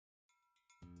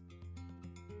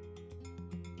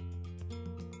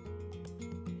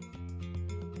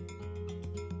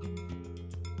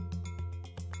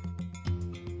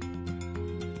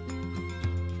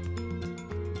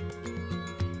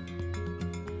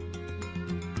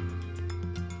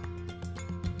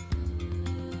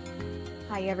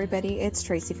Hi everybody, it's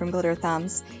Tracy from Glitter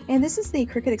Thumbs, and this is the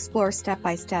Cricut Explorer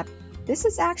step-by-step. This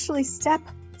is actually step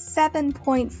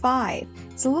 7.5.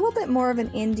 It's a little bit more of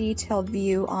an in-detailed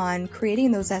view on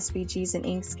creating those SVGs in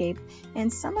Inkscape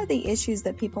and some of the issues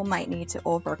that people might need to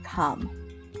overcome.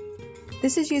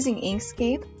 This is using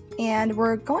Inkscape, and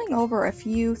we're going over a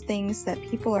few things that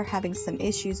people are having some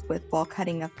issues with while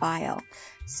cutting a file.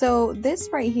 So this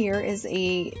right here is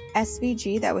a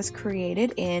SVG that was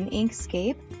created in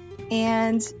Inkscape,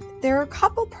 and there are a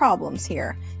couple problems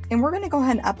here, and we're going to go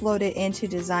ahead and upload it into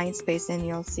Designspace and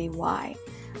you'll see why.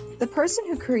 The person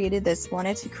who created this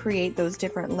wanted to create those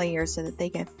different layers so that they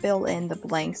can fill in the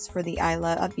blanks for the I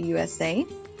Love USA,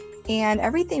 and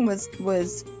everything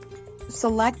was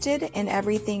selected and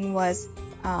everything was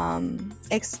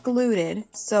excluded,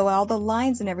 so all the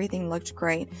lines and everything looked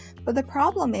great. But the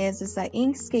problem is that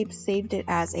Inkscape saved it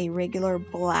as a regular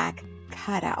black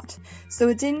cutout, so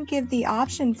it didn't give the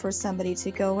option for somebody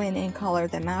to go in and color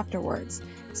them afterwards.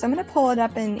 So I'm going to pull it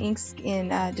up in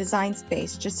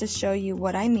Designspace just to show you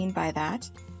what I mean by that.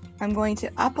 I'm going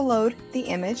to upload the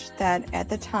image that at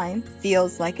the time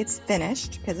feels like it's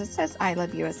finished because it says I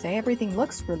Love USA. Everything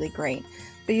looks really great,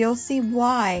 but you'll see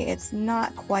why it's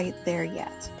not quite there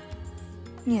yet.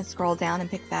 I'm going to scroll down and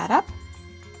pick that up.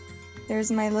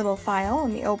 There's my little file.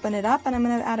 Let me open it up, and I'm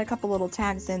going to add a couple little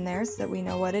tags in there so that we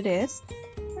know what it is.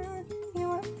 You know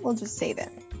what? We'll just save it.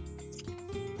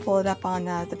 Pull it up on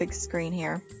the big screen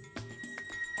here.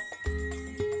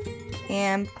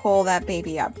 And pull that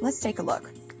baby up. Let's take a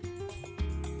look.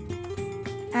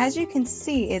 As you can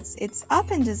see, it's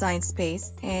up in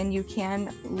Designspace, and you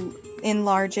can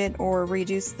enlarge it or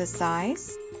reduce the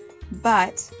size,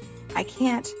 but I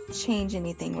can't change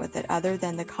anything with it other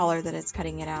than the color that it's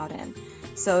cutting it out in.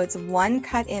 So it's one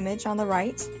cut image on the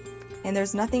right, and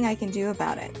there's nothing I can do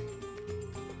about it.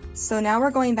 So now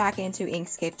we're going back into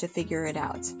Inkscape to figure it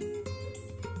out.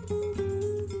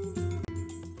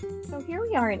 So here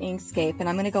we are in Inkscape, and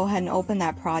I'm going to go ahead and open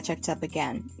that project up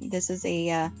again. This is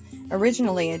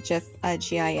originally a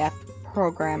GIF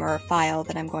program or a file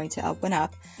that I'm going to open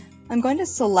up. I'm going to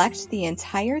select the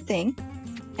entire thing,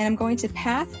 and I'm going to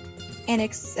path and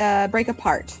break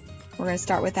apart. We're going to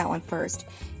start with that one first.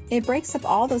 It breaks up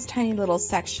all those tiny little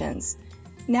sections.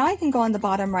 Now I can go on the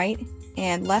bottom right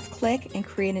and left click and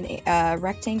create a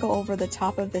rectangle over the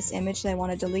top of this image that I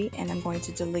want to delete, and I'm going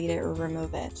to delete it or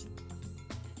remove it.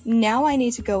 Now I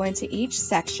need to go into each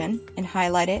section and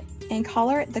highlight it and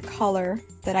color it the color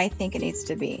that I think it needs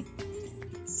to be.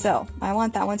 So I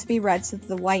want that one to be red so that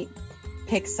the white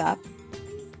picks up.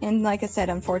 And like I said,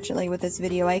 unfortunately with this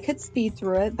video I could speed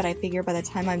through it, but I figure by the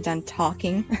time I'm done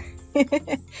talking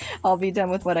I'll be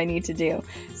done with what I need to do.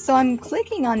 So I'm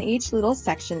clicking on each little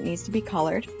section that needs to be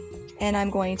colored, and I'm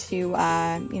going to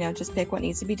just pick what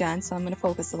needs to be done. So I'm going to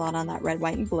focus a lot on that red,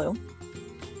 white, and blue.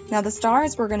 Now the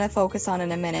stars we're going to focus on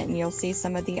in a minute, and you'll see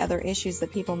some of the other issues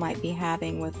that people might be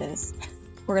having with this.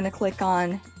 We're going to click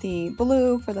on the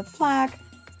blue for the flag,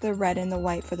 the red and the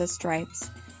white for the stripes.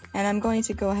 And I'm going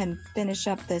to go ahead and finish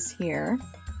up this here.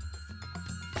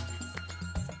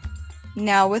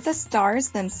 Now with the stars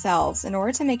themselves, in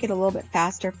order to make it a little bit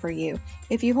faster for you,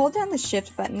 if you hold down the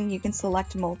shift button, you can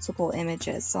select multiple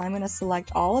images. So I'm going to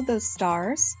select all of those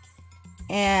stars,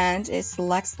 and it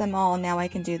selects them all. Now I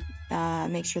can do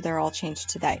make sure they're all changed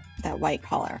to that white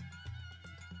color.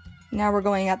 Now we're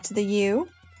going up to the U.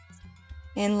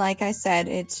 And like I said,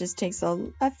 it just takes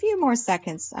a few more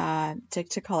seconds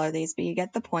to color these, but you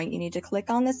get the point. You need to click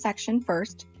on the section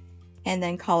first and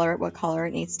then color it what color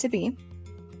it needs to be.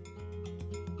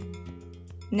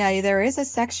 Now there is a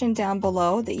section down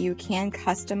below that you can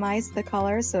customize the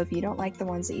colors, so if you don't like the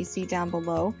ones that you see down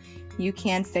below, you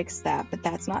can fix that, but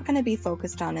that's not going to be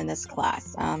focused on in this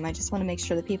class. I just want to make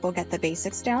sure that people get the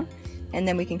basics down, and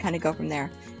then we can kind of go from there.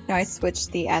 Now I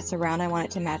switched the S around. I want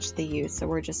it to match the U, so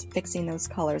we're just fixing those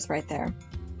colors right there.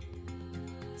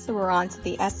 So we're on to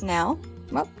the S now.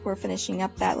 Oh, we're finishing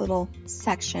up that little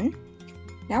section.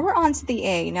 Now we're on to the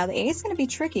A. Now the A is going to be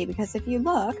tricky because if you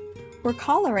look, we're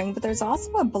coloring, but there's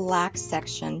also a black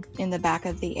section in the back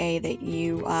of the A that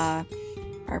you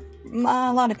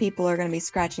a lot of people are going to be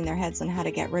scratching their heads on how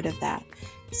to get rid of that.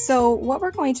 So what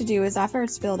we're going to do is, after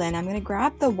it's filled in, I'm going to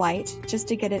grab the white just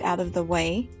to get it out of the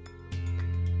way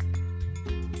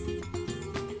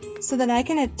so that I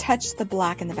can touch the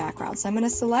black in the background. So I'm going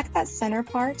to select that center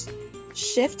part,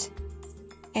 shift,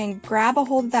 and grab a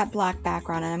hold of that black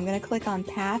background, and I'm going to click on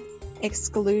Path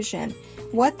Exclusion.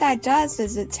 What that does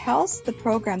is it tells the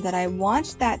program that I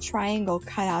want that triangle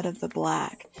cut out of the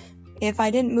black. If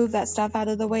I didn't move that stuff out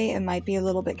of the way, it might be a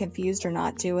little bit confused or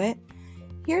not do it.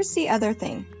 Here's the other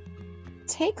thing.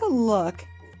 Take a look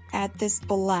at this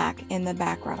black in the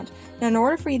background. Now, in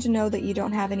order for you to know that you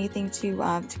don't have anything to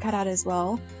cut out as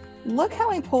well, look how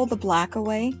I pull the black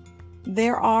away.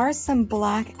 There are some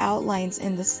black outlines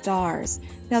in the stars.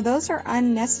 Now, those are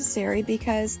unnecessary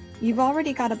because you've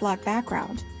already got a black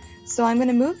background. So I'm going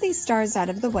to move these stars out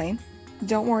of the way.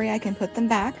 Don't worry, I can put them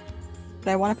back,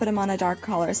 but I want to put them on a dark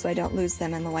color so I don't lose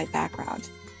them in the white background.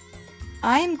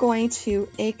 I'm going to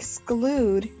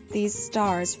exclude these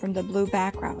stars from the blue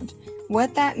background.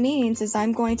 What that means is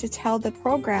I'm going to tell the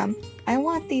program I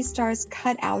want these stars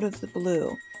cut out of the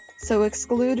blue. So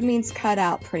exclude means cut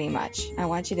out pretty much. I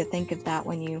want you to think of that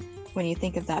when you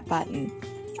think of that button.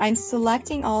 I'm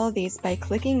selecting all of these by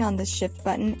clicking on the shift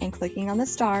button and clicking on the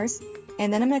stars,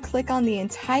 and then I'm going to click on the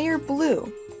entire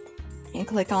blue and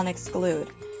click on exclude.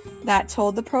 That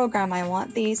told the program I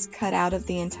want these cut out of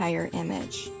the entire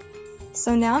image.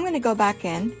 So now I'm going to go back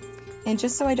in, and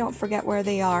just so I don't forget where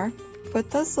they are, put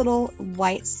those little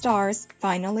white stars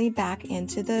finally back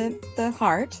into the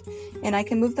heart, and I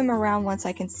can move them around once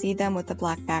I can see them with the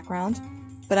black background,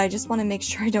 but I just want to make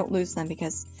sure I don't lose them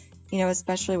because, you know,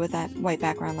 especially with that white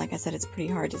background, like I said, it's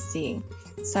pretty hard to see.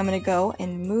 So I'm going to go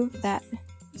and move that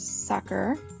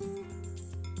sucker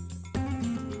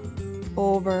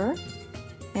over,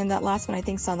 and that last one I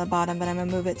think is on the bottom, but I'm going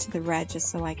to move it to the red just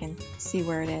so I can see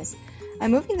where it is.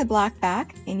 I'm moving the black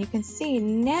back, and you can see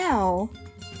now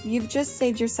you've just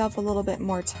saved yourself a little bit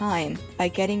more time by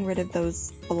getting rid of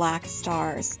those black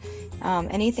stars.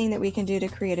 Anything that we can do to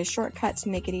create a shortcut to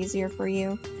make it easier for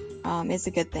you is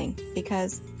a good thing,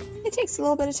 because it takes a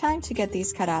little bit of time to get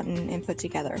these cut out and put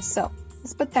together. So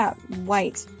let's put that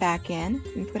white back in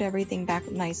and put everything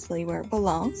back nicely where it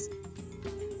belongs.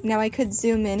 Now I could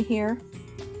zoom in here,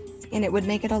 and it would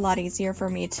make it a lot easier for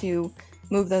me to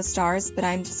move those stars, but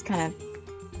I'm just kind of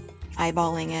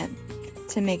eyeballing it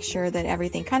to make sure that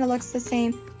everything kind of looks the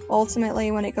same.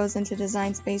 Ultimately, when it goes into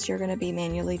Designspace, you're going to be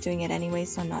manually doing it anyway,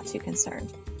 so I'm not too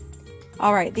concerned.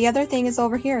 Alright, the other thing is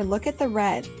over here. Look at the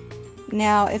red.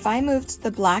 Now, if I moved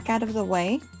the black out of the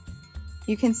way,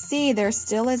 you can see there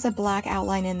still is a black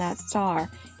outline in that star.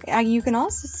 You can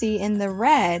also see in the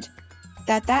red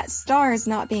that that star is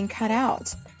not being cut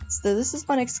out. So this is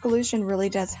when exclusion really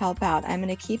does help out. I'm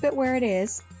going to keep it where it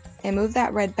is and move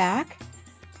that red back.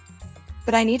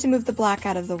 But I need to move the black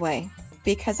out of the way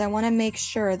because I want to make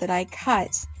sure that I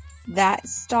cut that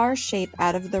star shape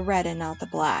out of the red and not the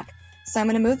black. So I'm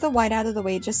going to move the white out of the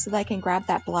way just so that I can grab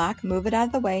that black, move it out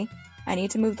of the way. I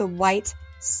need to move the white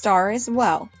star as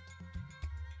well.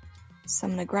 So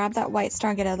I'm going to grab that white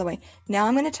star and get out of the way. Now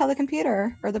I'm going to tell the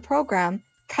computer or the program,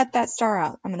 cut that star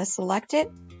out. I'm going to select it,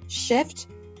 shift,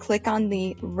 click on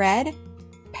the red,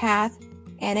 path,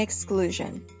 and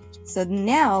exclusion. So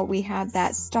now we have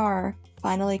that star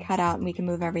finally cut out and we can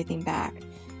move everything back.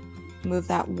 Move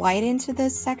that white into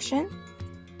this section.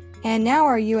 And now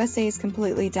our USA is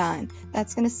completely done.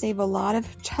 That's going to save a lot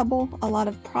of trouble, a lot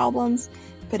of problems,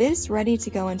 but it is ready to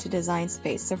go into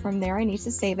Designspace. So from there I need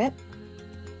to save it.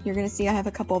 You're going to see I have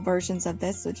a couple versions of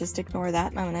this, so just ignore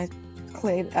that. I'm going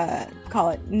to call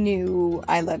it New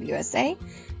I Love USA.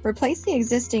 Replace the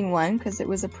existing one because it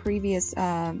was a previous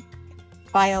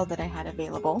file that I had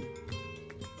available.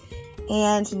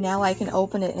 And now I can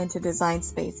open it into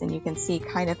Designspace and you can see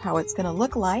kind of how it's going to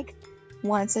look like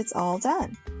once it's all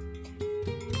done.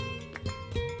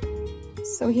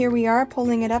 So here we are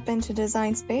pulling it up into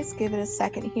Designspace. Give it a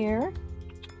second here.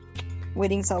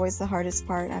 Waiting's always the hardest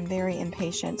part. I'm very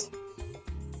impatient.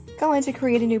 Go into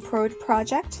create a new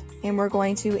project and we're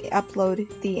going to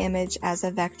upload the image as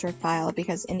a vector file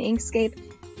because in Inkscape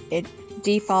it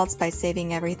defaults by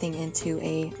saving everything into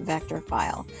a vector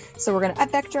file. So we're going to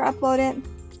vector upload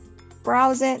it,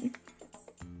 browse it,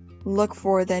 look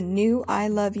for the New I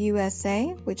Love USA,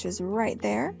 which is right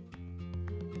there.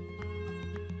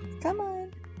 Come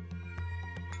on.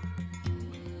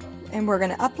 And we're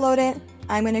going to upload it.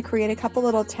 I'm going to create a couple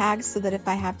little tags so that if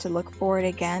I have to look for it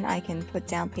again, I can put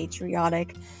down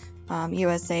patriotic,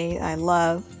 USA, I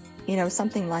love, you know,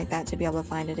 something like that to be able to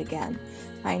find it again.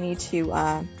 I need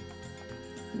to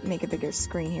make a bigger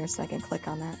screen here so I can click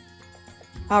on that.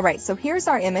 Alright, so here's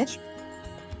our image.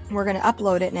 We're going to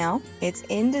upload it now. It's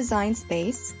in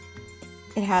Designspace.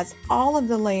 It has all of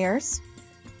the layers.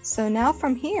 So now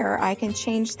from here I can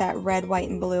change that red, white,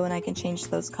 and blue, and I can change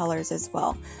those colors as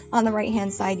well. On the right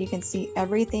hand side you can see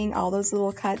everything, all those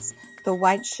little cuts. The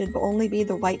white should only be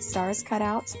the white stars cut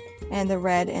out, and the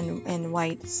red and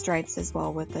white stripes as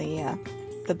well with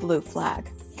the blue flag.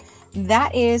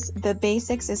 That is the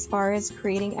basics as far as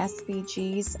creating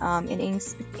SVGs in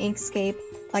Inkscape.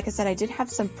 Like I said, I did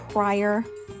have some prior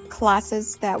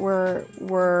classes that were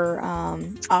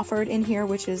offered in here,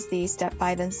 which is the step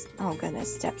 5 and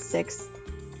step 6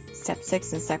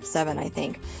 and step 7, I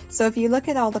think. So if you look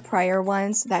at all the prior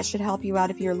ones, that should help you out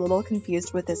if you're a little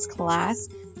confused with this class.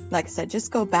 Like I said,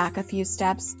 just go back a few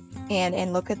steps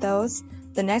and look at those.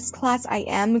 The next class I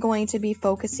am going to be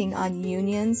focusing on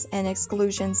unions and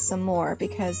exclusions some more,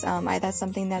 because that's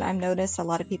something that I've noticed a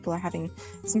lot of people are having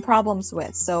some problems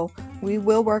with. So we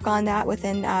will work on that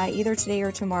within either today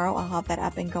or tomorrow. I'll have that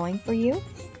up and going for you.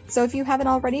 So if you haven't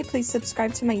already, please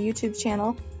subscribe to my YouTube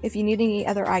channel. If you need any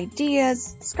other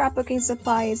ideas, scrapbooking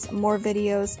supplies, more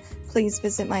videos, please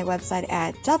visit my website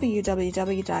at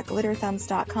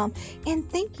www.glitterthumbs.com.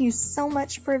 And thank you so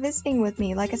much for visiting with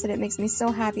me. Like I said, it makes me so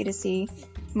happy to see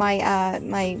my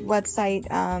my website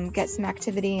get some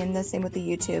activity, and the same with the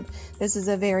YouTube. This is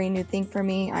a very new thing for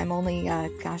me. I'm only,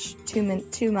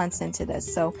 2 months into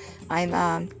this. So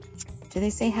I'm, do they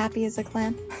say happy as a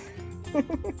clam?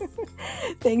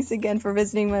 Thanks again for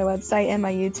visiting my website and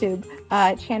my YouTube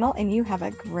channel, and you have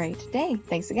a great day.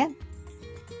 Thanks again.